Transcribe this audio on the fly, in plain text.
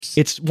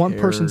It's one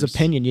person's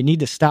opinion. You need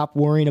to stop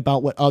worrying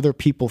about what other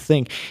people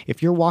think.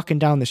 If you're walking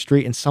down the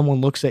street and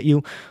someone looks at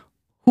you,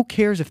 who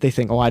cares if they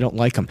think, oh, I don't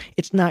like them?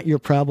 It's not your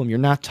problem. You're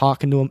not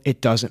talking to them.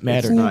 It doesn't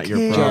matter. It's not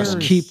your problem. Just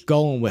keep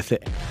going with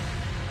it.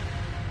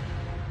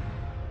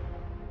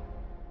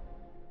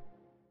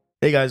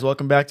 Hey guys,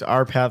 welcome back to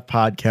Our Path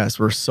Podcast.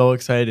 We're so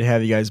excited to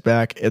have you guys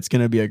back. It's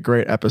going to be a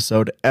great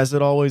episode, as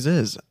it always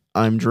is.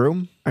 I'm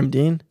Drew. I'm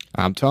Dean.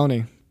 I'm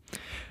Tony.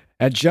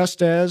 And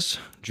just as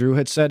Drew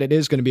had said, it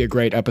is going to be a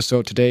great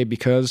episode today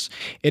because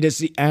it is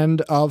the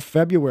end of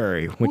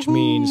February, which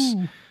means,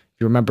 if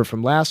you remember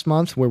from last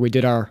month where we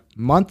did our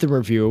month in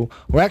review,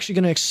 we're actually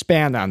going to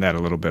expand on that a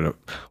little bit.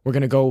 We're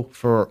going to go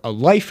for a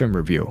life in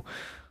review.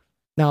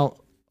 Now,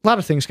 a lot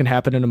of things can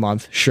happen in a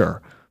month,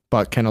 sure,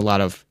 but can a lot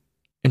of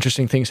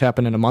interesting things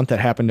happen in a month that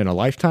happened in a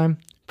lifetime?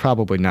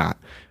 Probably not.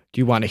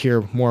 Do you want to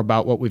hear more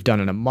about what we've done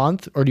in a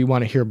month, or do you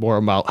want to hear more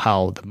about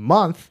how the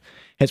month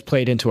has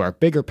played into our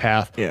bigger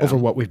path over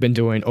what we've been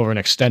doing over an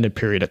extended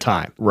period of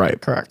time?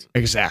 Right. Correct.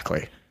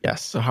 Exactly.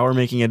 Yes. So how we're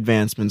making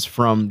advancements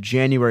from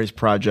January's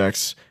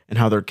projects and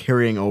how they're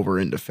carrying over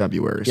into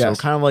February. Yes.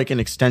 So kind of like an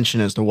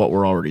extension as to what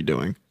we're already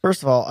doing.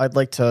 First of all, I'd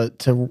like to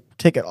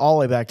take it all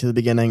the way back to the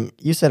beginning.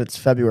 You said it's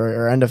February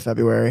or end of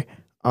February.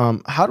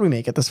 How do we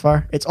make it this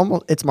far? It's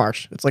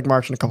March. It's like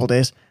March in a couple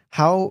days.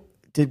 How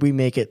did we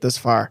make it this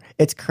far?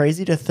 It's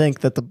crazy to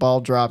think that the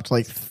ball dropped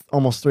like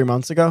almost 3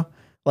 months ago.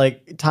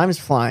 Like, time is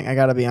flying, I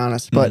gotta be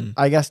honest. But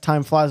I guess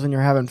time flies when you're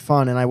having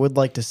fun. And I would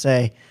like to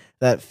say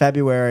that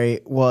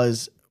February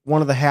was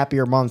one of the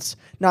happier months.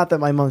 Not that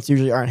my months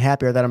usually aren't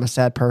happy or that I'm a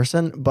sad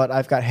person, but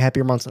I've got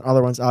happier months than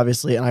other ones,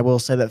 obviously. And I will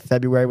say that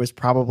February was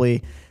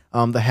probably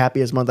the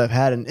happiest month I've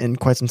had in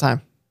quite some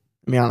time.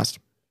 To be honest.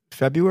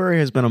 February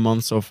has been a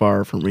month so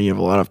far for me of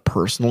a lot of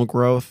personal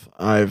growth.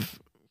 I've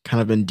kind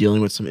of been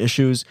dealing with some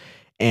issues.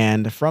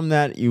 And from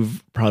that,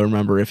 you've probably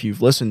remember if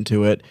you've listened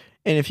to it,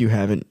 and if you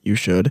haven't, you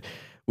should.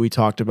 We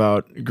talked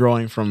about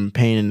growing from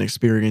pain and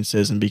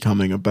experiences and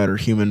becoming a better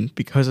human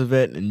because of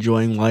it,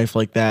 enjoying life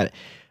like that.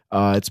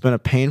 It's been a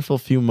painful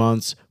few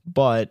months,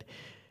 but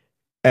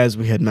as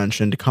we had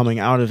mentioned, coming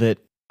out of it,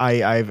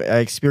 I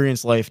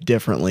experienced life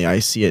differently. I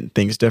see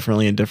things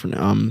differently and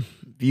different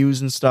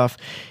views and stuff.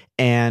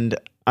 And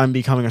I'm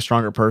becoming a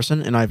stronger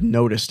person, and I've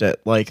noticed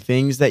it. Like,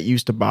 things that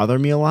used to bother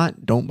me a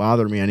lot don't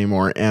bother me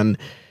anymore. And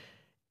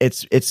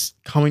it's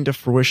coming to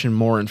fruition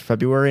more in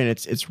February, and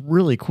it's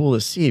really cool to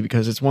see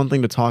because it's one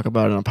thing to talk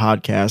about in a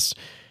podcast.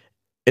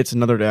 It's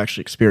another to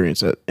actually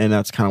experience it. And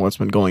that's kind of what's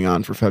been going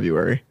on for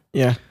February.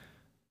 Yeah.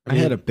 I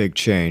had a big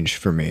change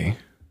for me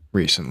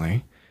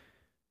recently.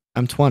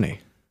 I'm 20.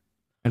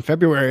 And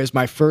February is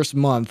my first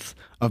month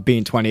of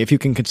being 20, if you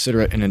can consider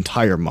it an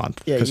entire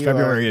month, because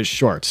February is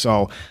short.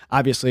 So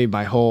obviously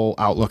my whole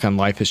outlook on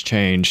life has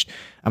changed.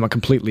 I'm a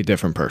completely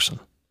different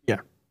person. Yeah.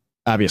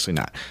 Obviously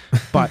not.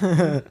 But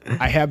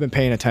I have been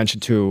paying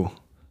attention to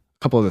a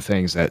couple of the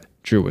things that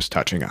Drew was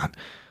touching on.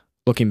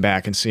 Looking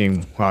back and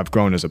seeing how I've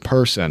grown as a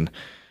person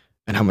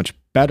and how much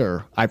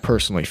better I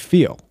personally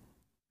feel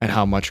and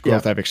how much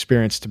growth I've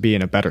experienced to be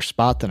in a better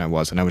spot than I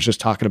was. And I was just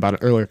talking about it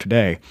earlier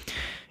today.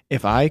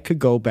 If I could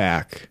go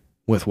back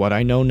with what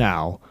I know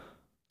now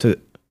to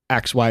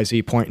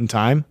XYZ point in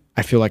time,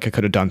 I feel like I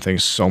could have done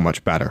things so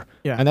much better.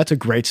 Yeah. And that's a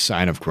great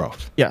sign of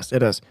growth. Yes,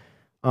 it is.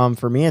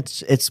 For me,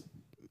 it's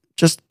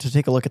just to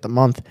take a look at the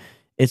month.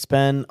 It's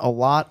been a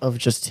lot of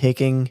just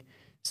taking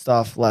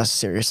stuff less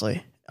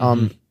seriously.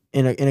 In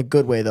a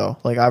good way though.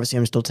 Like, obviously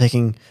I'm still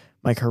taking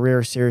my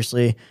career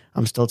seriously.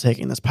 I'm still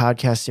taking this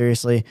podcast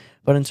seriously.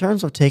 But in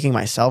terms of taking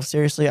myself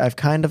seriously, I've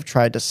kind of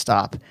tried to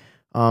stop.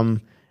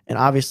 And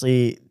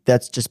obviously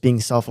that's just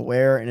being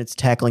self-aware, and it's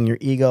tackling your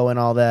ego and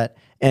all that.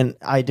 And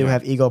I do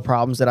have ego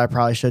problems that I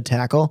probably should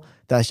tackle.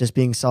 That's just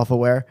being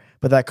self-aware,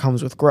 but that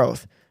comes with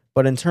growth.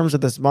 But in terms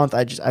of this month,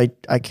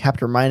 I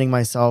kept reminding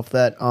myself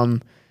that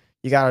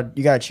you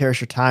gotta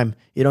cherish your time.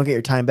 You don't get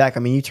your time back. I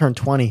mean, you turn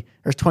 20.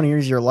 There's 20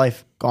 years of your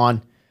life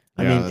gone.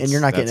 I mean, and you're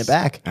not getting it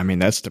back. I mean,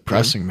 that's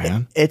depressing,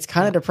 man. It's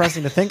kind of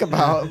depressing to think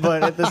about,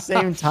 but at the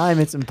same time,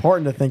 it's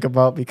important to think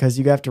about because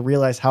you have to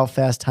realize how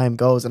fast time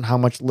goes and how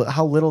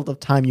little of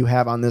time you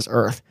have on this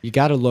earth. You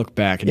got to look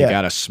back and you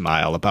got to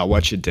smile about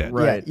what you did.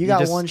 Right. Yeah, you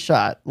got one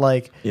shot.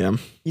 Like, you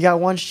got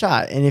one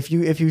shot. And if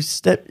you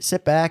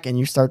sit back and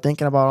you start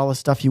thinking about all the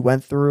stuff you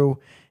went through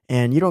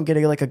and you don't get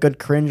a good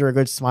cringe or a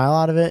good smile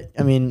out of it,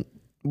 I mean,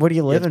 what are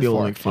you living for? You have to be able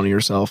to make fun of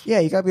yourself. Yeah,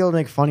 you got to be able to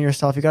make fun of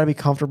yourself. You got to be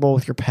comfortable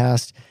with your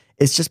past.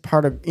 It's just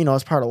part of,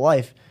 it's part of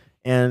life.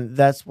 And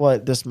that's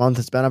what this month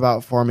has been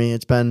about for me.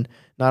 It's been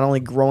not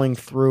only growing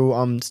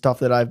through stuff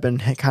that I've been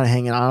kind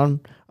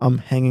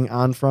of hanging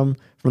on from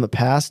the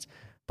past,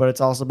 but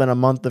it's also been a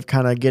month of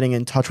kind of getting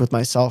in touch with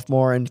myself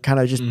more and kind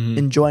of just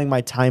enjoying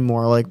my time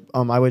more. Like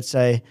I would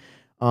say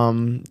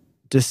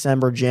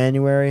December,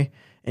 January,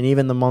 and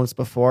even the months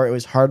before, it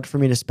was hard for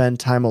me to spend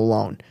time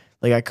alone.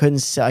 Like I couldn't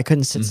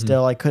sit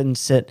still. I couldn't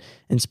sit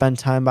and spend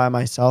time by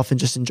myself and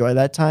just enjoy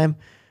that time.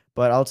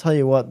 But I'll tell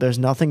you what, there's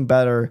nothing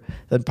better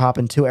than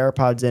popping 2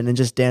 AirPods in and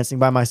just dancing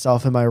by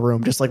myself in my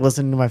room, just like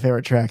listening to my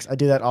favorite tracks. I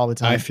do that all the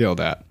time. I feel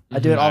that. I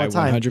do it all the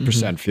time. I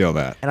 100% feel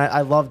that. And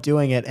I love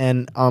doing it.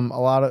 And a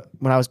lot of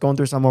when I was going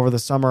through some over the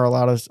summer, a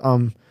lot of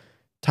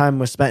time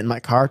was spent in my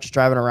car, just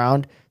driving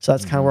around. So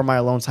that's kind of where my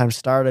alone time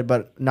started.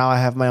 But now I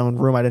have my own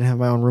room. I didn't have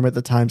my own room at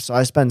the time, so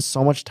I spend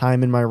so much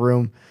time in my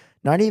room,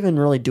 not even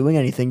really doing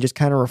anything, just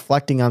kind of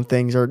reflecting on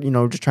things, or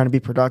just trying to be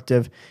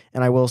productive.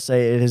 And I will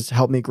say it has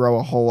helped me grow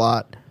a whole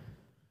lot.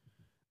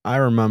 I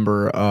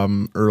remember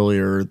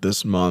earlier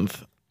this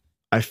month,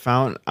 I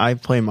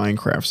play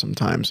Minecraft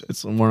sometimes.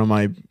 It's one of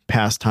my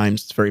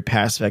pastimes. It's very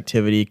passive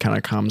activity, kind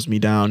of calms me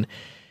down.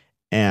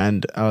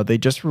 And they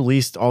just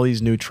released all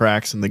these new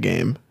tracks in the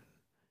game.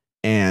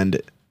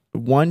 And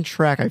one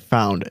track I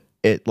found,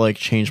 it like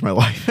changed my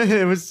life.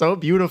 It was so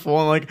beautiful.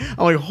 I'm like,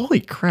 holy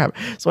crap.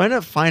 So I ended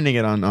up finding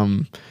it on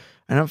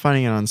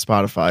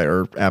Spotify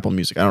or Apple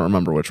Music. I don't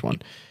remember which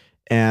one.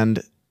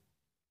 And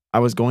I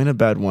was going to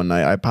bed one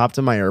night. I popped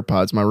in my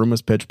AirPods. My room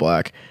was pitch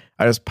black.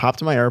 I just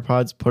popped in my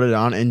AirPods, put it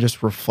on, and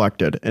just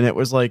reflected. And it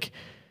was like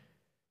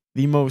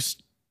the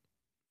most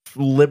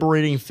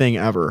liberating thing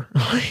ever.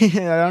 I don't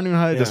even know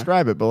how to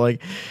describe it, but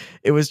like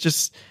it was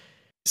just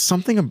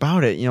something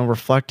about it,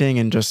 reflecting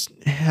and just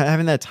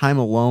having that time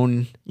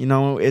alone.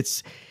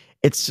 It's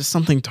just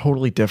something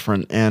totally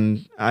different.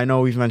 And I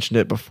know we've mentioned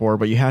it before,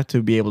 but you have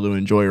to be able to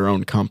enjoy your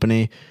own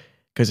company.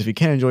 Because if you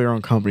can't enjoy your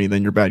own company,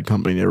 then you're bad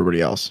company to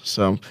everybody else.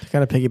 So to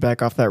kind of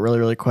piggyback off that really,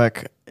 really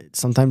quick,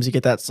 sometimes you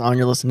get that song,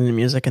 you're listening to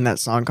music, and that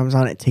song comes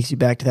on, it takes you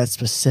back to that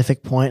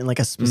specific point in like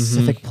a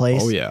specific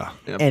place. Oh, yeah.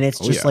 And it's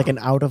just like an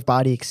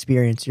out-of-body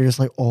experience. You're just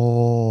like,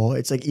 oh,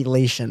 it's like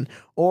elation.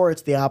 Or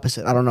it's the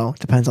opposite. I don't know. It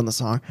depends on the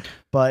song.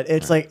 But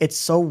it's like, it's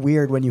so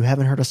weird when you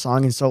haven't heard a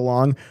song in so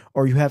long,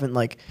 or you haven't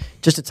like,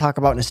 just to talk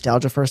about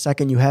nostalgia for a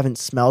second, you haven't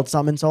smelled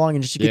something in so long,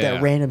 and just you get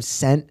that random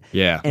scent.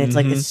 Yeah. And it's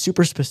like, it's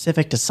super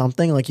specific to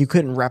something. Like you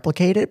couldn't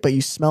replicate it, but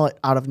you smell it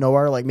out of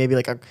nowhere. Like maybe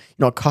like a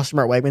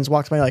customer at Wegmans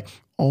walks by, like,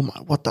 oh my,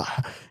 what the,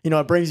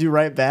 it brings you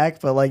right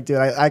back. But like, dude,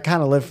 I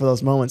kind of live for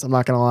those moments. I'm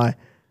not going to lie.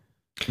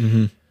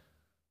 Mm-hmm.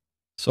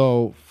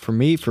 So for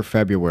me, for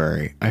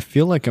February, I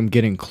feel like I'm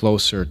getting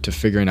closer to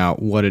figuring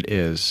out what it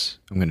is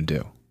I'm going to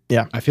do.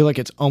 Yeah. I feel like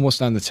it's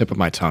almost on the tip of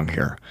my tongue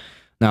here.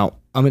 Now,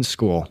 I'm in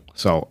school,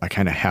 so I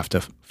kind of have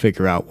to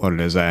figure out what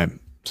it is I'm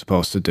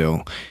supposed to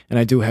do. And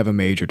I do have a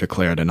major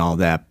declared and all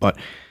that, but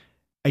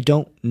I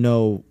don't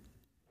know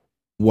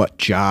what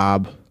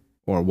job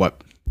or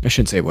what, I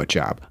shouldn't say what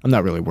job. I'm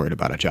not really worried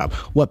about a job.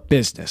 What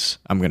business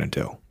I'm going to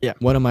do. Yeah.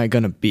 What am I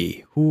going to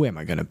be? Who am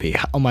I going to be?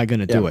 How am I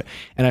going to do it?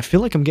 And I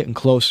feel like I'm getting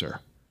closer.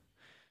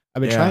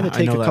 I've been trying to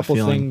take a couple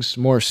things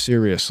more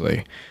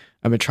seriously.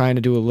 I've been trying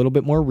to do a little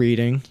bit more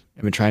reading.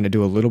 I've been trying to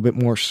do a little bit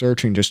more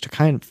searching just to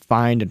kind of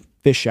find and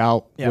fish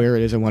out where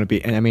it is I want to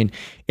be. And I mean,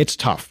 it's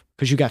tough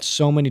because you got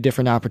so many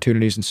different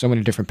opportunities and so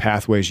many different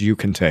pathways you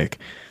can take.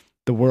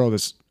 The world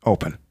is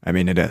open. I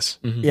mean, it is.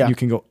 Mm-hmm. Yeah. You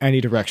can go any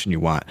direction you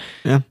want.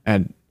 Yeah.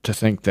 And to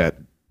think that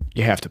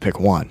you have to pick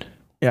one.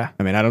 Yeah.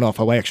 I mean, I don't know if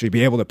I'll actually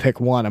be able to pick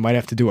one. I might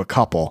have to do a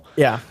couple.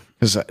 Yeah.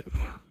 Because I'm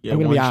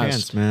going to be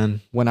honest,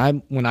 man. When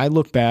I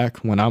look back,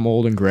 when I'm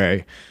old and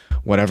gray,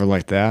 whatever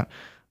like that,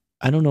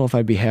 I don't know if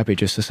I'd be happy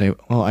just to say,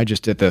 well, I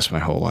just did this my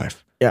whole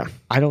life. Yeah.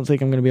 I don't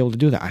think I'm going to be able to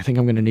do that. I think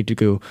I'm going to need to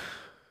go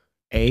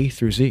A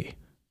through Z.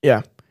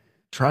 Yeah.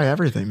 Try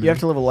everything, man. You have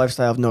to live a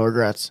lifestyle of no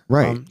regrets.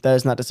 Right. That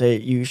is not to say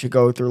you should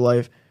go through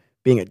life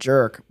being a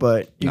jerk,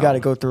 but you got to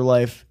go through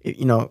life.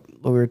 What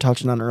we were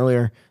touching on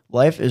earlier,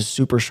 life is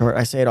super short.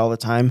 I say it all the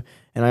time.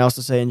 And I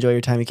also say, enjoy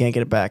your time. You can't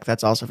get it back.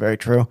 That's also very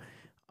true.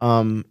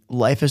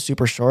 Life is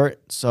super short.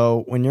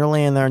 So when you're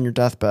laying there on your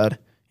deathbed,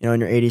 in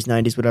your 80s,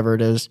 90s, whatever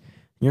it is,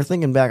 and you're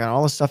thinking back on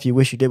all the stuff you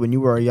wish you did when you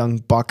were a young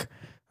buck,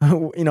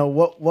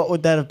 what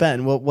would that have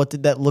been? What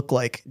did that look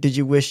like? Did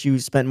you wish you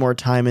spent more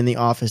time in the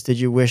office? Did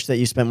you wish that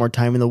you spent more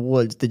time in the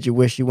woods? Did you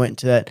wish you went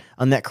to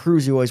on that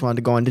cruise you always wanted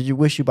to go on? Did you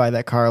wish you buy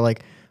that car?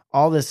 Like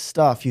all this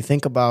stuff you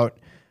think about,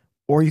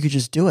 or you could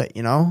just do it,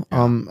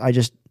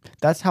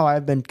 that's how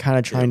I've been kind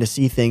of trying to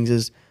see things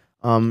is,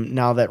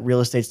 now that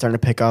real estate's starting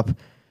to pick up,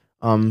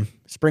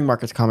 spring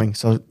market's coming.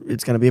 So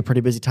it's going to be a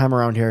pretty busy time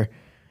around here.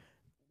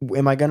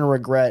 Am I going to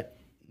regret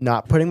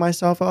not putting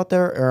myself out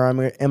there, or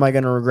am I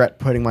going to regret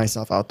putting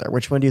myself out there?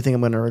 Which one do you think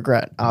I'm going to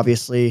regret?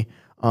 Obviously,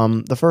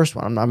 the first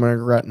one. I'm going to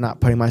regret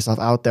not putting myself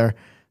out there.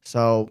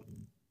 So,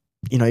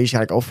 you just got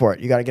to go for it.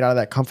 You got to get out of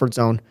that comfort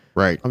zone.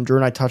 Right. Drew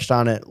and I touched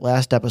on it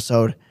last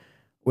episode.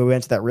 We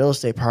went to that real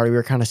estate party. We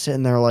were kind of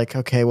sitting there like,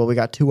 okay, well, we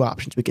got two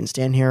options. We can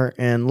stand here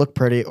and look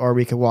pretty, or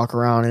we could walk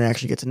around and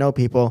actually get to know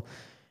people.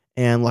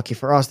 And lucky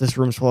for us, this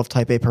room's full of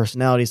type A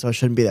personality, so it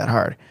shouldn't be that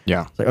hard.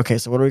 Yeah. It's like, okay,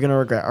 so what are we going to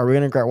regret? Are we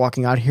going to regret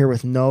walking out here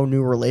with no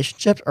new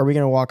relationships? Or are we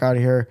going to walk out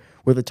here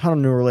with a ton of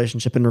new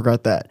relationship and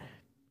regret that?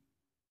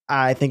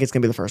 I think it's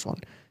going to be the first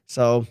one.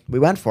 So we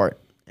went for it,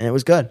 and it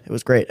was good. It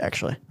was great,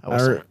 actually.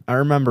 I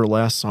remember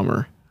last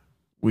summer,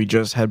 we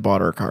just had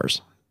bought our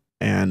cars,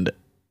 and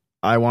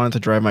I wanted to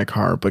drive my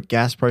car, but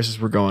gas prices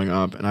were going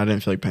up, and I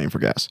didn't feel like paying for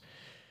gas.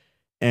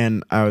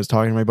 And I was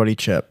talking to my buddy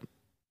Chip,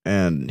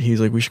 And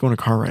he's like, we should go on a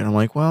car ride. I'm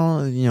like,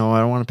 well, you know, I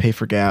don't want to pay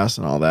for gas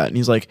and all that. And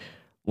he's like,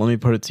 let me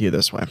put it to you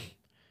this way.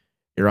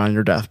 You're on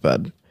your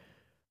deathbed.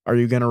 Are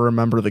you going to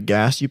remember the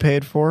gas you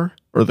paid for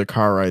or the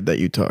car ride that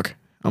you took?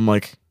 I'm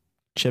like,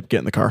 Chip, get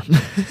in the car.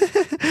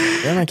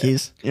 They're my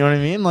keys. You know what I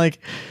mean? Like,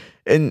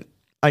 and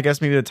I guess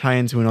maybe to tie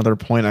into another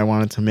point I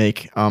wanted to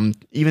make,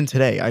 even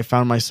today, I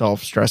found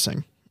myself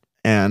stressing.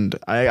 And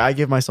I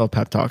give myself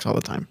pep talks all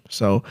the time.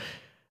 So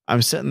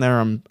I'm sitting there,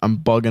 I'm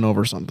bugging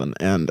over something.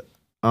 And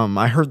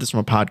I heard this from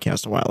a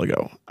podcast a while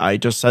ago. I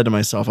just said to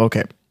myself,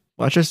 okay,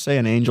 let's just say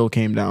an angel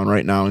came down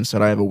right now and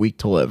said, I have a week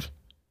to live.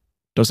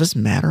 Does this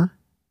matter?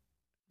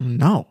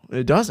 No,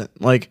 it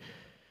doesn't. Like,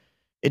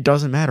 it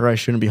doesn't matter. I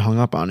shouldn't be hung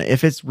up on it.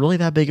 If it's really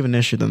that big of an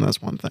issue, then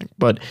that's one thing.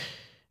 But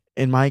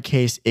in my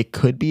case, it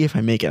could be if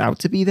I make it out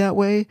to be that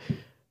way,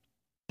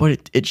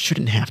 but it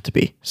shouldn't have to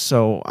be.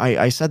 So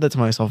I said that to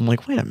myself. I'm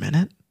like, wait a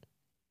minute.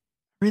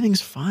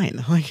 Everything's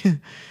fine. Like,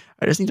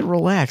 I just need to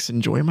relax,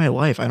 enjoy my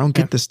life. I don't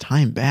get this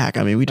time back.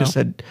 I mean, we just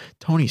said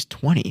Tony's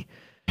 20.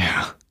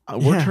 Yeah.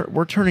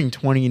 We're turning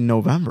 20 in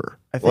November.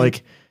 I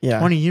think,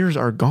 20 years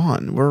are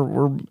gone.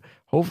 We're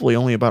hopefully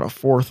only about a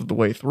fourth of the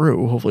way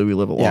through. Hopefully we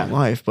live a long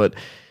life, but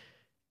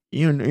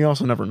you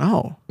also never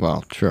know.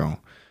 Well, true.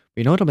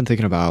 You know what I've been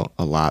thinking about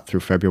a lot through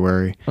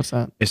February? What's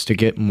that? Is to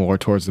get more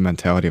towards the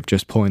mentality of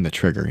just pulling the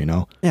trigger, you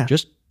know? Yeah.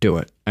 Just do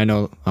it. I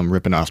know I'm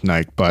ripping off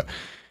Nike, but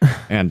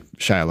and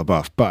Shia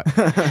LaBeouf, but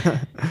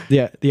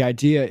the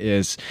idea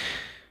is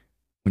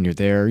when you're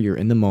there, you're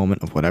in the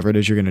moment of whatever it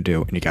is you're going to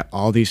do, and you got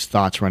all these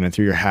thoughts running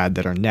through your head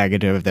that are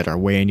negative, that are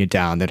weighing you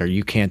down, that are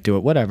you can't do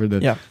it, whatever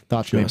the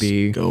thoughts may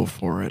be. Go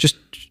for it. Just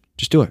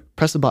do it.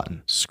 Press the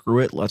button. Screw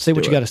it. Let's say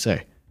what do you it. got to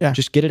say. Yeah.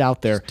 Just get it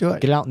out there. Just do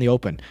it. Get it out in the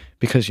open,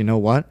 because you know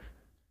what?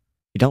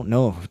 You don't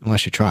know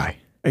unless you try.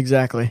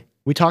 Exactly.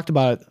 We talked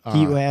about it.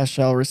 He who asks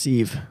shall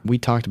receive. We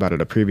talked about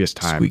it a previous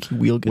time. Squeaky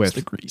wheel gets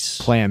with the grease.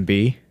 Plan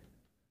B.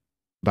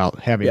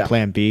 About having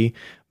Plan B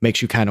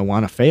makes you kind of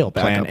want to fail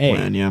Plan A.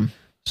 Plan, yeah.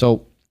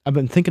 So I've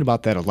been thinking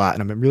about that a lot,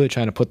 and I've been really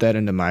trying to put that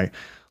into my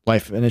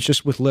life. And it's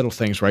just with little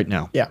things right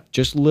now. Yeah.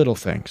 Just little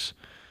things.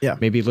 Yeah.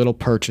 Maybe little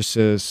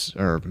purchases,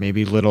 or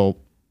maybe little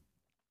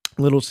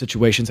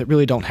situations that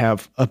really don't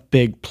have a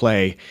big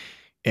play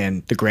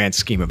in the grand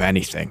scheme of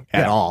anything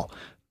at all.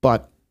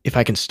 But if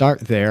I can start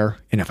there,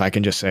 and if I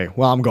can just say,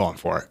 well, I'm going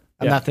for it.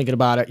 I'm not thinking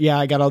about it. Yeah,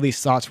 I got all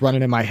these thoughts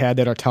running in my head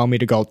that are telling me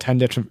to go 10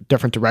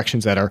 different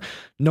directions that are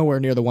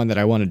nowhere near the one that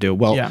I want to do.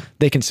 Well,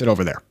 they can sit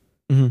over there.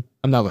 Mm-hmm.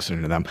 I'm not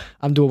listening to them.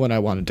 I'm doing what I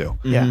want to do.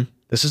 Yeah.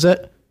 This is it.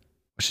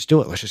 Let's just do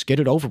it. Let's just get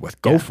it over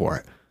with. Go for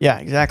it. Yeah,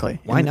 exactly.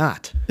 Why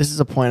not? This is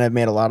a point I've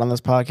made a lot on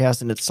this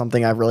podcast, and it's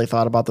something I've really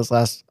thought about these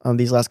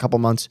last couple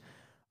months.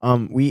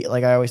 We,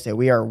 like I always say,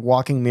 we are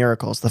walking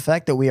miracles. The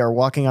fact that we are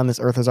walking on this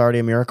earth is already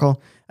a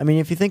miracle. I mean,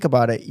 if you think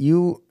about it,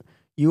 you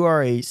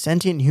are a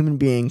sentient human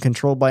being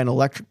controlled by an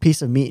electric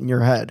piece of meat in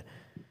your head.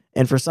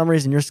 And for some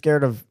reason, you're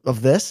scared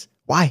of this.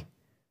 Why?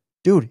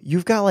 Dude,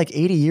 you've got like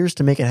 80 years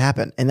to make it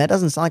happen. And that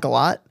doesn't sound like a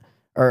lot,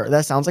 or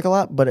that sounds like a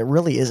lot, but it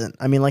really isn't.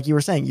 I mean, like you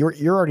were saying,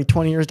 you're already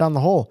 20 years down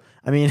the hole.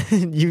 I mean,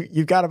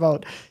 you've got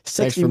about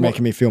 60 Thanks for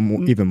making me feel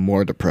even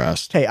more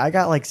depressed. Hey, I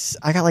got like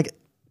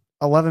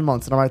 11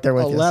 months, and I'm right there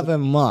with you.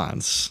 11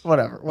 months.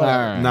 Whatever.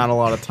 Right. Not a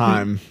lot of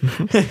time.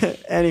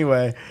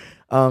 Anyway,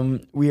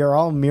 we are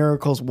all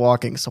miracles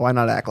walking, so why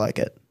not act like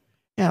it?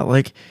 Yeah,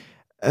 like,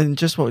 and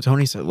just what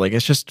Tony said, like,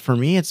 it's just, for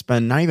me, it's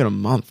been not even a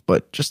month,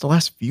 but just the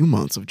last few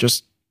months of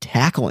just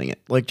tackling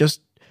it. Like,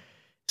 just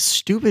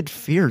stupid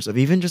fears of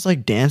even just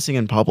like dancing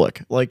in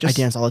public. Like, just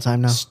I dance all the time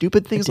now.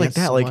 Stupid things like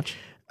that. So like, much.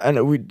 and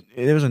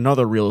there was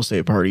another real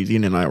estate party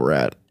Dean and I were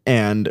at,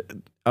 and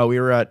we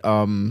were at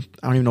I don't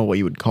even know what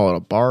you would call it, a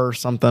bar or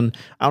something.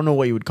 I don't know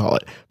what you would call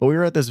it, but we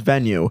were at this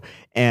venue,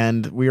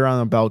 and we were on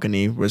the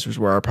balcony, which was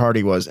where our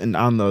party was, and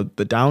on the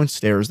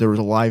downstairs there was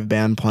a live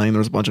band playing. There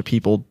was a bunch of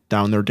people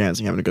down there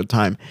dancing, having a good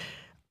time.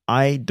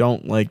 I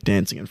don't like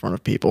dancing in front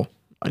of people.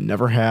 I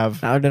never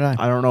have. How did I?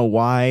 I don't know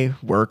why,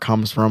 where it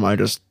comes from. I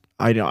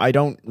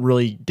don't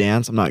really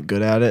dance. I'm not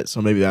good at it,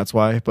 so maybe that's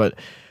why. But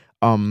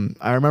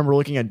I remember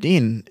looking at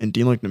Dean, and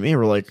Dean looked at me.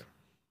 We're like,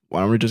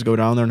 why don't we just go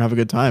down there and have a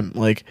good time?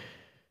 Like,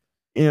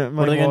 yeah,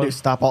 what are they gonna do?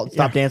 Stop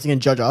dancing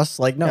and judge us?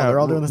 Like, no, they're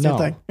all doing the same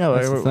thing. Yeah,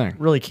 that's like, the thing.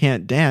 Really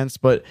can't dance,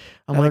 but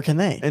I'm Neither like, can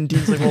they? And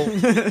Dean's like,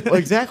 well,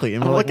 exactly.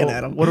 And I'm we're like, looking well,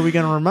 at him. what are we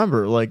gonna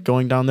remember? Like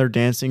going down there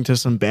dancing to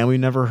some band we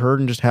never heard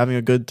and just having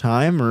a good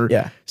time, or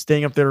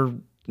staying up there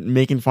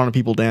making fun of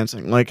people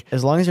dancing? Like,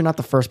 as long as you're not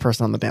the first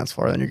person on the dance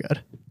floor, then you're good.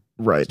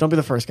 Right. Just don't be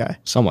the first guy.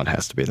 Someone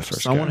has to be the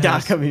first guy.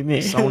 Not gonna be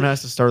me. Someone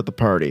has to start the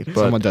party. But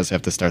Someone does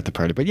have to start the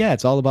party. But yeah,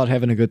 it's all about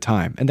having a good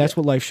time. And that's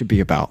what life should be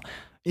about.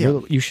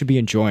 You should be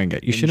enjoying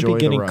it. You shouldn't Enjoy be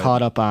the getting ride.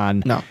 caught up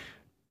on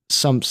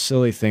some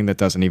silly thing that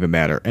doesn't even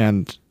matter.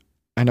 And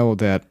I know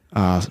that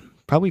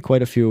probably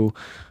quite a few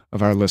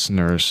of our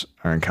listeners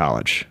are in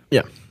college.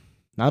 Yeah.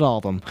 Not all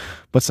of them,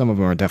 but some of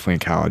them are definitely in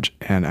college.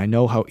 And I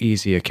know how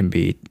easy it can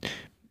be.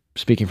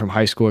 Speaking from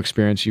high school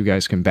experience, you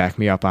guys can back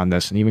me up on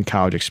this, and even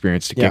college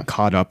experience, to get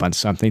caught up on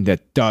something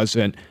that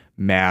doesn't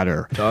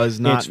matter. Does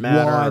not it's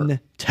matter. One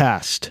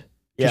test.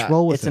 Just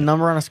roll with it's it. a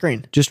number on a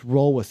screen. Just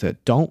roll with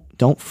it. Don't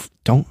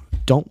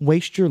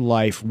waste your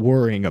life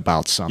worrying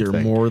about something.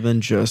 You're more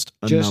than just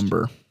a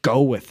number.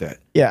 Go with it.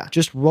 Yeah.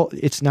 Just roll.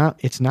 It's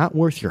not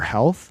worth your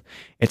health.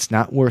 It's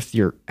not worth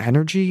your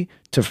energy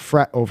to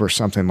fret over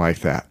something like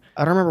that.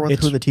 I don't remember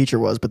who the teacher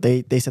was, but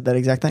they said that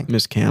exact thing.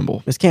 Miss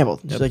Campbell. Miss Campbell.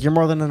 She's like, you're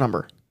more than a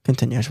number.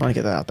 Continue. I just want to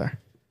get that out there.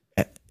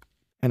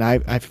 And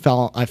I've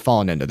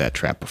fallen into that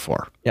trap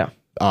before. Yeah.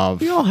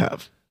 We all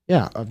have.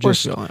 Yeah. Of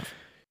course we all have.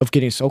 Of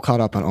getting so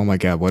caught up on, oh my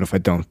God, what if I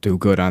don't do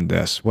good on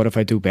this? What if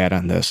I do bad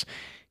on this?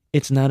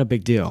 It's not a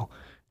big deal.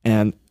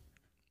 And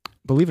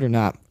believe it or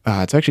not,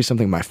 it's actually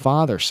something my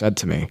father said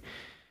to me.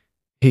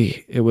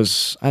 I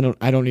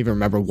don't even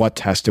remember what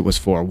test it was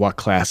for, what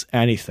class,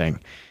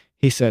 anything.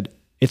 He said,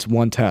 it's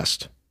one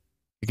test.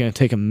 You're going to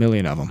take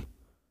 1,000,000 of them.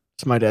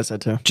 That's what my dad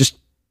said too. Just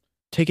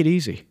take it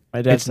easy.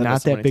 My dad It's said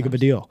not so that many big of a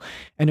times. deal.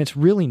 And it's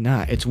really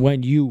not. It's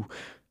when you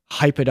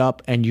hype it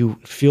up and you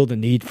feel the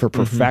need for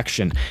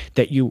perfection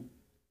that you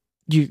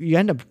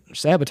end up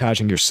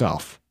sabotaging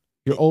yourself.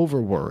 You're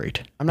over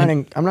worried. I'm not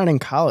in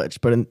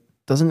college, but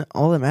doesn't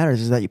all that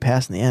matters is that you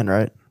pass in the end,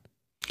 right?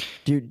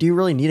 Do you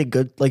really need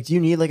do you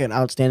need like an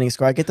outstanding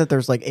score? I get that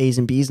there's like A's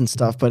and B's and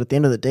stuff, but at the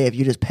end of the day, if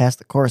you just pass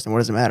the course, then what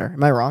does it matter?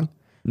 Am I wrong?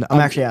 No, I'm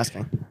actually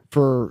asking.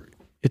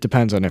 It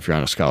depends on if you're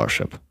on a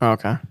scholarship. Oh,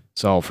 okay.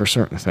 So for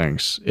certain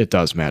things, it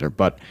does matter.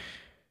 But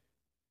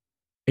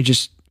I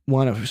just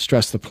want to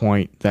stress the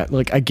point that,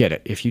 like, I get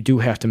it. If you do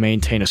have to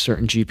maintain a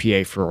certain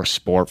GPA for a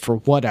sport, for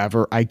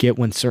whatever, I get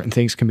when certain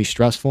things can be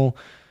stressful.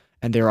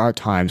 And there are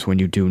times when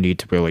you do need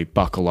to really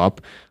buckle up.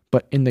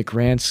 But in the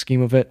grand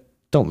scheme of it,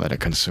 don't let it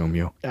consume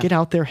you. Yeah. Get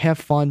out there, have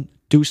fun,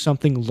 do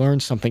something, learn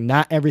something.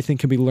 Not everything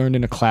can be learned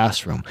in a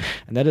classroom.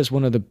 And that is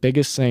one of the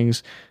biggest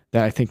things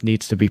that I think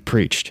needs to be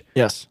preached.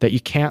 Yes. That you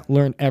can't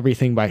learn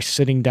everything by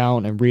sitting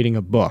down and reading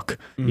a book.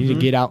 You need to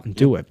get out and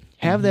do it.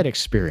 Have that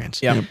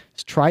experience. Yeah.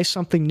 Try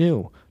something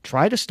new.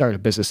 Try to start a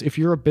business. If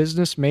you're a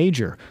business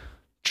major,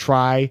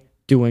 try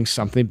doing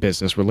something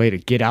business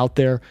related. Get out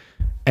there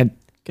and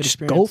just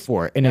go experience.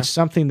 for it. And it's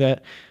something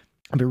that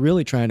I've been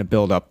really trying to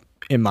build up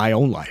in my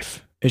own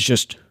life. It's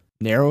just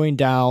narrowing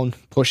down,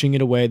 pushing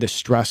it away, the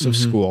stress of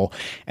school,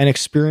 and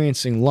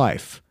experiencing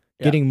life.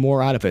 Getting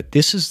more out of it.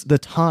 This is the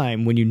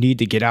time when you need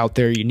to get out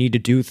there. You need to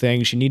do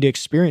things. You need to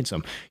experience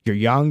them. You're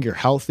young. You're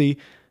healthy.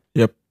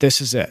 Yep.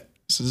 This is it.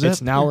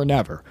 It's now or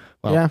never.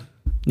 Well, Yeah.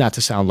 not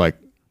to sound like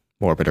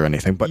morbid or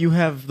anything, but You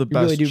have the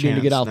best really do need to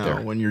chance get out now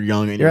there. when you're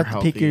young and You're you're at the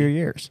healthy. peak of your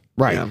years.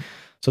 right. Yeah.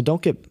 So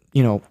don't get,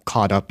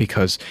 caught up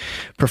because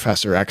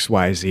Professor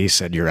XYZ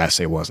said your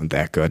essay wasn't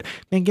that good.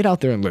 Man, get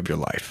out there and live your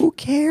life. Who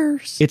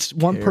cares? It's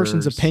one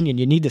person's cares? opinion.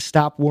 You need to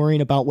stop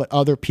worrying about what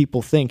other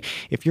people think.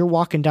 If you're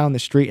walking down the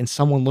street and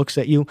someone looks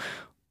at you,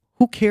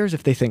 who cares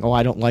if they think, oh,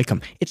 I don't like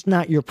them? It's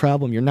not your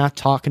problem. You're not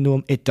talking to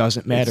them. It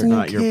doesn't matter. It's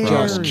not your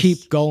problem. Just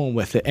keep going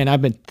with it. And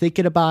I've been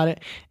thinking about it,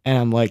 and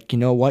I'm like, you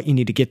know what? You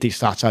need to get these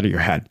thoughts out of your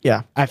head.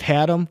 Yeah. I've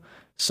had them,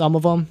 some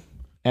of them,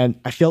 and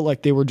I felt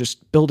like they were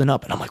just building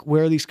up. And I'm like,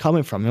 where are these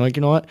coming from? And I'm like,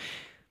 you know what?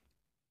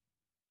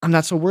 I'm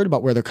not so worried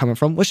about where they're coming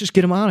from. Let's just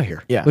get them out of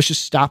here. Yeah. Let's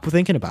just stop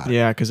thinking about it.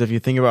 Yeah, because if you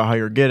think about how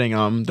you're getting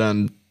them,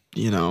 then,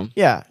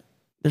 Yeah.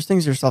 There's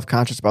things you're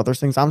self-conscious about. There's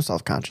things I'm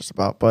self-conscious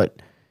about.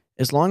 But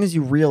as long as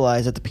you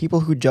realize that the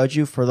people who judge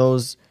you for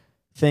those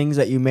things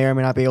that you may or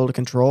may not be able to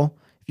control,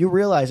 if you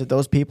realize that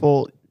those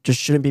people just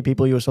shouldn't be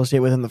people you associate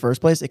with in the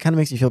first place, it kind of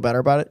makes you feel better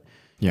about it.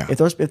 Yeah. If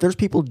there's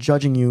people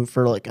judging you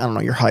for, like, I don't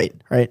know, your height,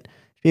 right?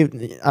 I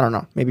don't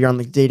know. Maybe you're on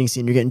the dating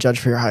scene, you're getting judged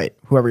for your height,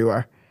 whoever you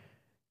are.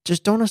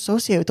 Just don't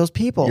associate with those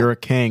people. you're a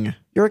king.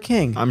 You're a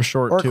king. I'm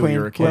short or too. queen,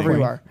 You're a king. whoever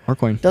you are. Or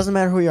Queen. Doesn't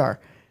matter who you are.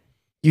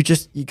 You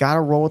got to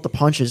roll with the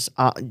punches.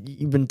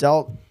 You've been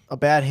dealt a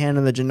bad hand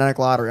in the genetic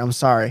lottery. I'm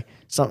sorry.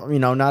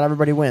 Not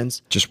everybody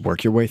wins. Just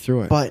work your way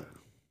through it. But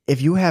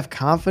if you have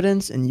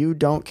confidence and you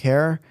don't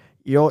care,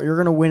 you're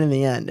going to win in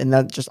the end. And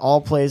that just all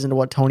plays into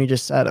what Tony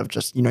just said of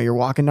just, you're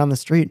walking down the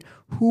street.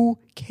 Who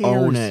cares?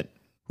 Own it.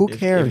 Who If-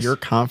 cares? If you're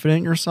confident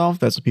in yourself,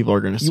 that's what people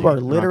are going to see. You are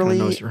They're not gonna literally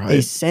notice your a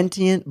height.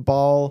 sentient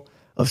ball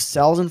of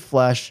cells and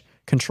flesh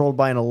controlled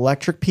by an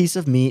electric piece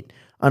of meat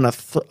on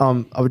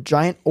a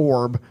giant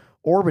orb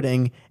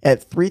orbiting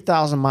at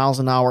 3,000 miles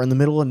an hour in the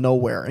middle of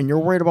nowhere. And you're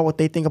worried about what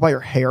they think about your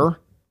hair?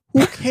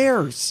 Who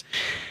cares?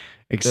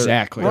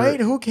 Exactly. Right?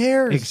 Who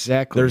cares?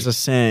 Exactly. There's a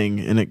saying,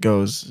 and it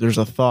goes, there's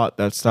a thought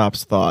that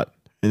stops thought.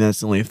 And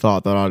that's the only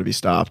thought that ought to be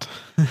stopped.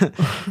 You know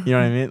what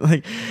I mean?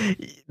 Like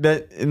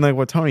that, and like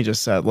what Tony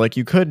just said, like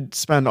you could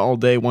spend all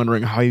day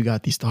wondering how you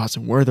got these thoughts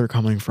and where they're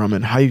coming from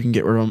and how you can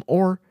get rid of them,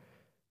 or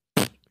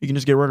you can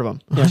just get rid of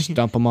them. just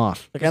dump them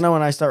off. Like I know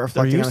when I start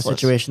reflecting on a useless.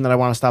 situation that I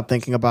want to stop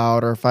thinking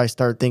about, or if I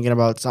start thinking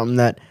about something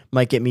that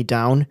might get me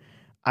down,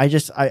 I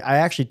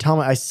actually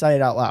I say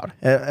it out loud.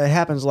 It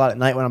happens a lot at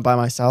night when I'm by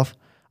myself.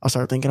 I'll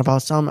start thinking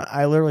about something.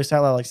 I literally say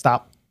out loud, like,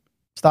 stop.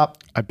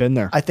 I've been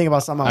there. I think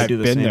about something. I do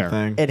the been same there.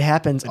 thing. It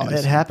happens. I do the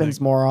It same happens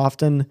thing. more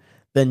often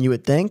than you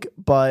would think,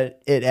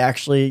 but it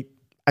actually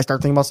I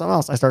start thinking about something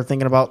else. I start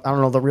thinking about, I don't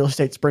know, the real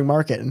estate spring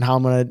market and how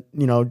I'm going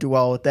to, do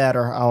well with that,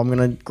 or how I'm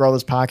going to grow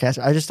this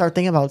podcast. I just start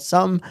thinking about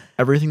some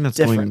Everything that's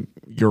different.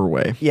 going your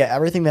way. Yeah,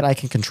 everything that I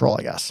can control,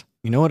 I guess.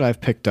 You know what I've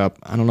picked up?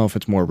 I don't know if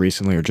it's more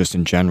recently or just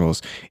in general,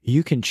 is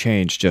you can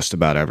change just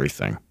about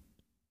everything.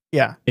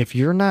 Yeah. If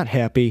you're not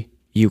happy,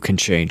 you can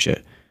change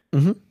it.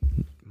 Mhm.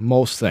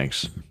 Most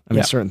things. I mean,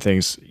 Yeah. certain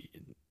things,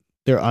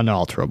 they're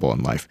unalterable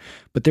in life.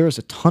 But there is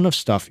a ton of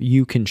stuff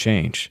you can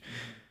change.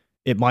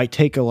 It might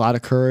take a lot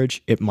of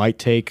courage. It might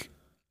take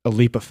a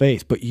leap of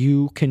faith, but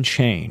you can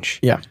change.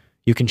 Yeah.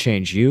 You can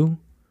change you.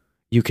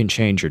 You can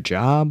change your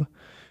job.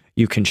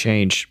 You can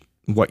change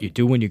what you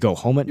do when you go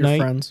home at Your night.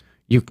 friends,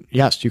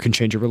 Yes, you can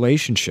change your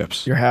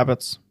relationships. your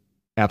habits.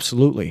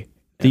 Absolutely.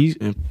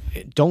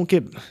 Don't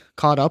get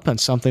caught up on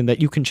something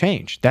that you can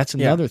change. That's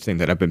another thing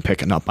that I've been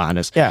picking up on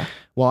is, Yeah.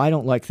 well, I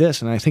don't like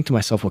this. And I think to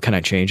myself, well, can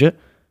I change it?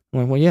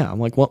 I'm like, well, yeah. I'm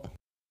like, well,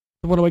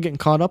 what am I getting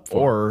caught up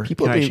for? Or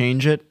People can I be-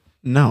 change it?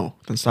 No.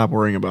 Then stop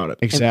worrying about it.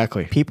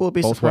 Exactly. People would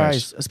be Both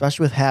surprised,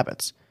 especially with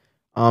habits.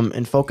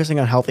 And focusing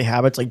on healthy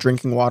habits, like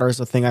drinking water is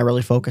the thing I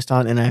really focused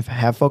on, and I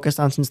have focused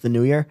on since the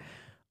new year.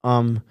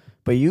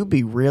 But you'd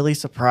be really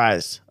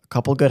surprised. A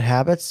couple good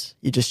habits,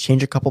 you just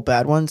change a couple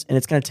bad ones, and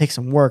it's going to take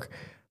some work,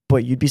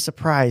 but you'd be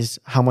surprised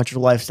how much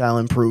your lifestyle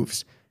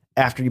improves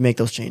after you make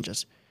those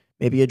changes.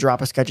 Maybe you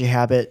drop a sketchy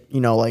habit,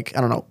 like,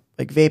 I don't know,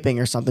 like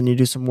vaping or something. You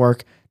do some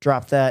work,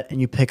 drop that,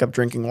 and you pick up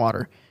drinking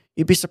water.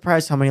 You'd be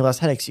surprised how many less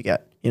headaches you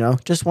get,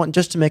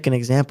 just to make an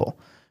example.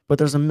 But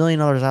there's a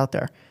million others out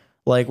there.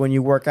 Like when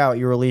you work out,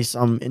 you release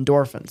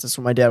endorphins. That's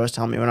what my dad was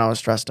telling me when I was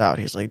stressed out.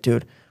 He's like,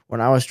 dude,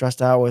 when I was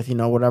stressed out with,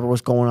 whatever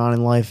was going on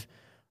in life,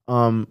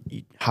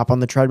 you hop on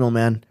the treadmill,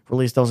 man,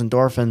 release those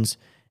endorphins,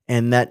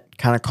 and that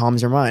kind of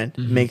calms your mind.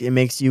 Mm-hmm. It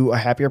makes you a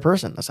happier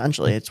person,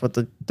 essentially. That's what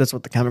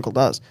the chemical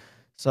does.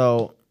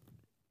 So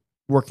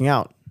working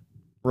out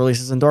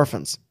releases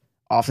endorphins.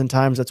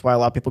 Oftentimes, that's why a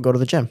lot of people go to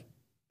the gym.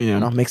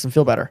 Yeah. Makes them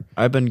feel better.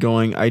 I've been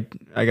going, I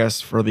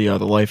guess for the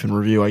Life in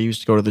Review, I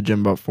used to go to the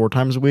gym about 4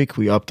 times a week.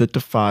 We upped it to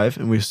 5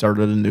 and we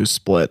started a new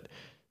split.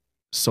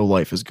 So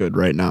life is good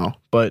right now.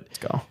 But, Let's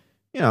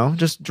go.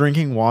 just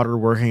drinking water,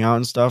 working out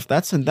and stuff,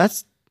 that's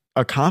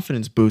a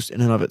confidence boost in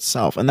and of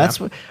itself. And that's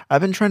what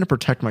I've been trying to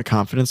protect my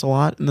confidence a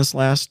lot in this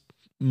last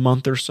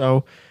month or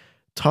so.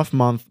 Tough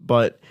month,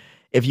 but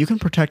if you can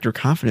protect your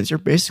confidence, you're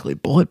basically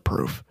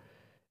bulletproof.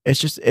 It's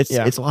just it's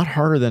a lot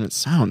harder than it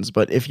sounds,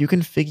 but if you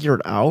can figure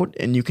it out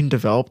and you can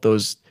develop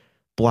those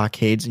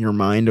blockades in your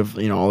mind of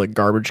all the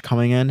garbage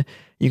coming in,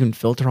 you can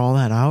filter all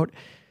that out.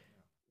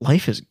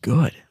 Life is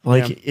good.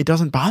 It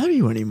doesn't bother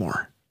you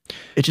anymore.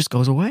 It just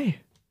goes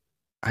away.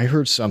 I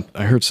heard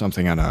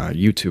something on a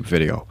YouTube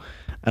video.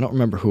 I don't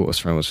remember who it was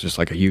from. It was just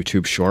like a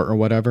YouTube short or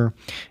whatever,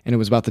 and it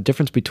was about the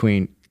difference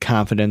between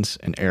confidence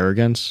and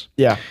arrogance.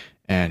 Yeah.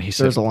 And he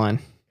said, There's a line.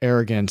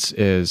 Arrogance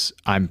is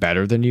I'm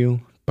better than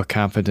you, but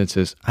confidence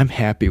is I'm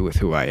happy with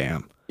who I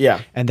am.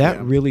 Yeah. And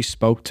that really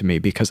spoke to me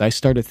because I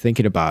started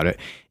thinking about it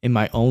in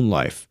my own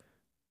life.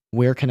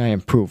 Where can I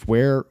improve?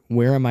 Where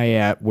am I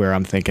at where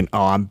I'm thinking,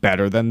 oh, I'm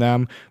better than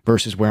them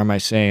versus where am I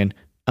saying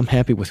I'm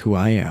happy with who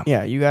I am?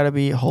 Yeah, you got to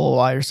be whole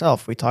by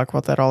yourself. We talk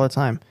about that all the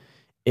time.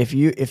 If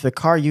the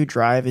car you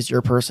drive is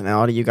your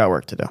personality, you got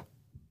work to do.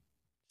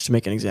 Just to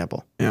make an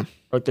example. Yeah.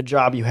 Like the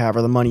job you have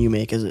or the money you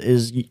make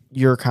is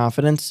your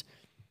confidence.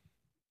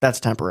 That's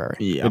temporary.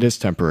 Yeah. It is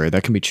temporary.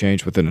 That can be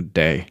changed within a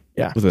day.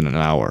 Yeah. Within an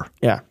hour.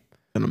 Yeah.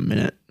 In a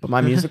minute. But my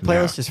music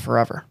playlist is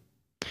forever.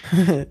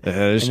 That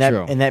is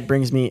true. And that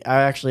brings me,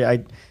 I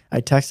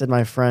texted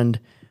my friend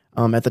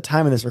at the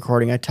time of this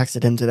recording. I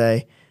texted him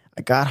today.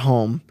 I got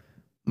home.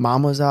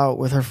 Mom was out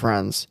with her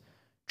friends.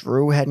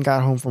 Drew hadn't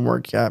got home from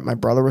work yet. My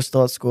brother was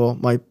still at school.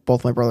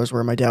 Both my brothers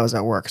were. My dad was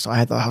at work. So I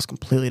had the house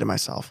completely to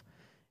myself.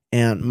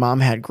 And Mom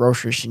had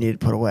groceries she needed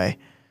to put away.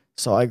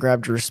 So I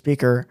grabbed Drew's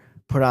speaker,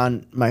 put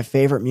on my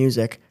favorite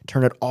music,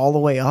 turned it all the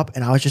way up.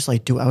 And I was just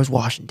like, dude, I was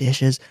washing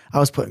dishes. I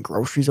was putting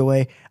groceries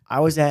away. I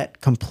was at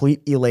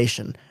complete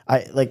elation.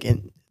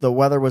 The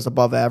weather was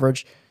above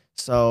average.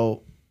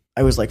 So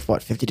I was like,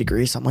 50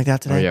 degrees, something like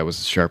that today. Oh, yeah, it was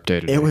a sharp day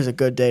today. It was a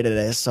good day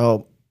today.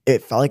 So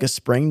it felt like a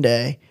spring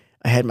day.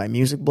 I had my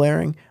music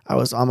blaring. I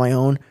was on my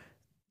own.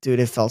 Dude,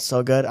 it felt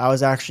so good. I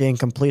was actually in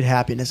complete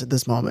happiness at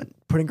this moment,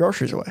 putting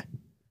groceries away.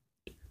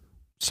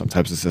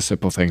 Sometimes it's the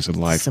simple things in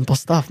life. Simple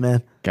stuff,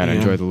 man. Gotta Yeah.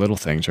 enjoy the little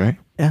things, right?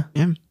 Yeah.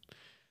 Yeah.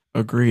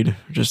 Agreed.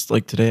 Just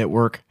like today at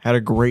work. Had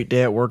a great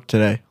day at work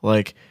today.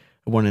 Like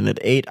I went in at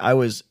 8. I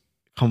was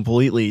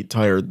completely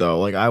tired though.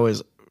 Like I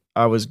was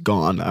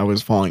gone. I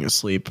was falling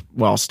asleep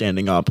while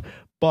standing up.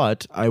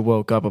 But I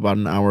woke up about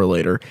an hour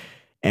later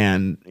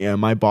and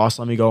my boss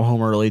let me go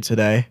home early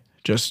today.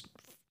 Just,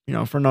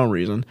 for no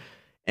reason.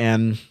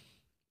 And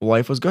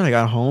life was good. I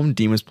got home.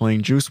 Dean was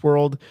playing Juice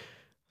World,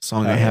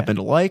 song I happened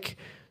to like.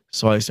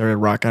 So I started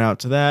rocking out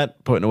to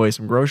that, putting away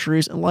some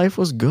groceries, and life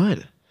was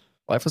good.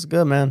 Life was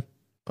good, man.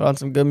 Put on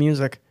some good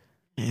music.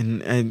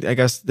 And I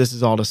guess this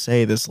is all to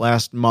say this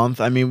last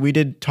month. I mean, we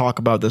did talk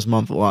about this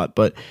month a lot,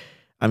 but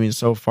I mean,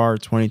 so far,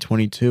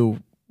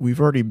 2022, we've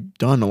already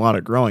done a lot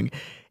of growing.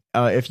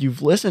 If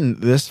you've listened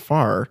this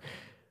far,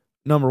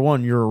 number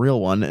one, you're a real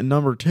one. And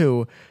number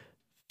two,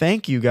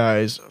 thank you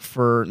guys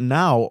for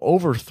now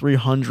over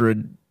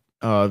 300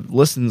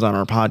 listens on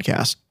our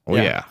podcast. Oh,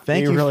 yeah.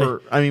 Thank We you really-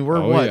 for, I mean, we're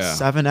Oh, what, yeah.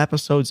 7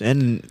 episodes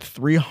in,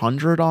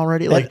 300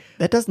 already? Like,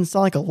 That doesn't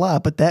sound like a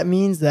lot, but that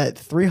means that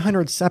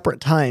 300 separate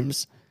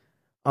times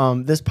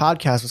this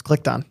podcast was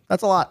clicked on.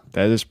 That's a lot.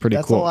 That is pretty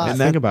That's a cool. lot. And And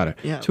think that- about it.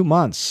 yeah. 2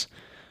 months.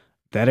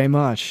 That ain't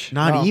much.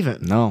 not No.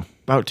 even. No.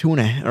 About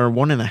 2.5 or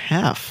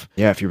 1.5.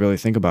 Yeah, if you really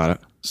think about it.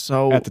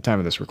 So At the time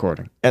of this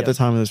recording. at the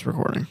time of this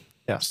recording.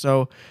 Yeah.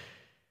 So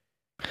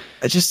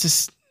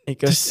just It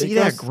to see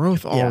that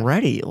growth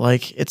already,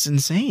 like, it's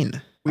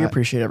insane. We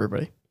appreciate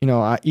everybody. You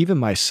know, even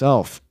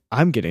myself,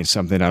 I'm getting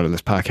something out of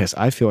this podcast.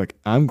 I feel like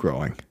I'm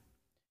growing.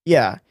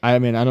 Yeah. I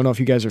mean, I don't know if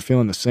you guys are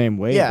feeling the same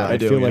way, Yeah, but I I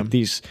do, feel yeah. like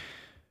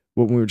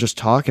when we were just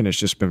talking, it's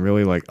just been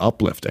really like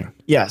uplifting.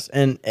 Yes.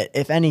 And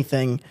if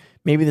anything,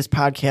 maybe this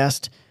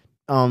podcast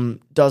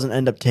doesn't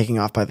end up taking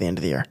off by the end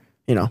of the year.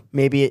 You know,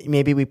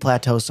 maybe we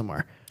plateau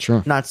somewhere.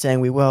 Sure. Not saying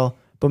we will,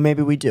 but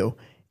maybe we do.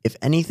 If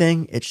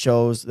anything, it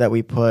shows that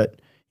we put,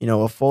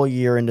 a full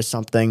year into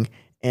something,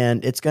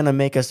 and it's going to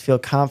make us feel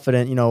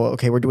confident.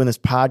 Okay, we're doing this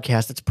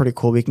podcast. It's pretty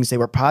cool. We can say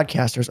we're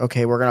podcasters.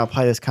 Okay, we're going to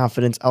apply this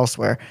confidence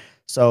elsewhere.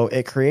 So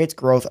it creates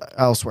growth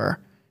elsewhere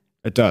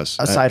It does.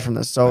 aside from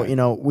this. So,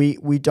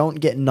 we don't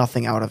get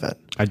nothing out of it.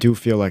 I do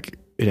feel like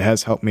it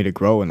has helped me to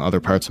grow in other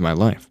parts of my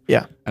life.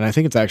 Yeah. And I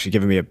think it's actually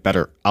given me a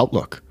better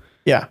outlook,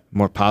 Yeah.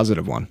 more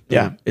positive one.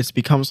 Yeah. It's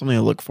become something I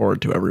look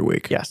forward to every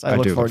week. Yes. I I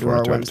look do forward look to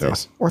our forward to it, too.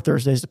 Wednesdays or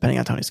Thursdays, depending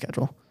on Tony's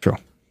schedule. True.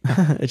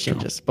 It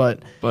changes. But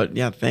But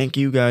yeah, thank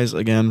you guys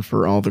again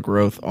for all the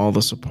growth, all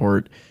the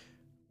support.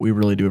 We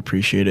really do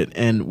appreciate it.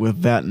 And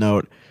with that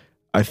note,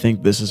 I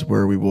think this is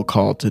where we will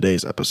call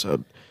today's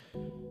episode.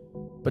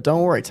 But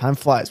don't worry, time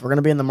flies. We're going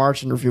to be in the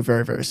March in review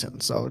very, very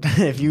soon. So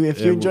if you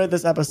enjoyed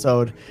this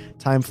episode,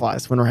 time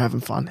flies when we're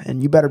having fun.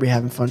 And you better be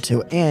having fun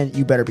too. And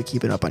you better be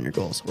keeping up on your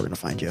goals. We're going to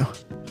find you.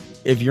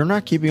 If you're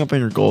not keeping up on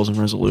your goals and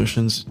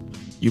resolutions,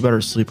 you better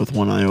sleep with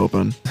one eye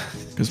open,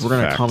 because we're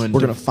going to Fact. come and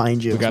We're going to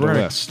find you. We got we're a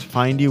gonna list.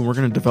 find you. We're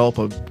going to develop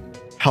a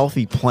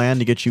healthy plan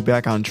to get you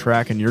back on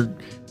track, and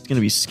it's going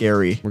to be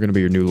scary. We're going to be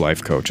your new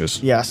life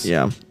coaches. Yes.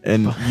 Yeah,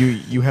 and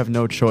you have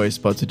no choice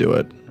but to do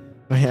it.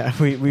 But yeah,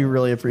 we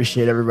really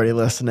appreciate everybody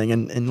listening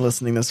and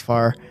listening this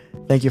far.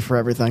 Thank you for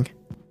everything.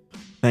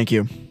 Thank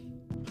you.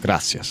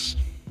 Gracias.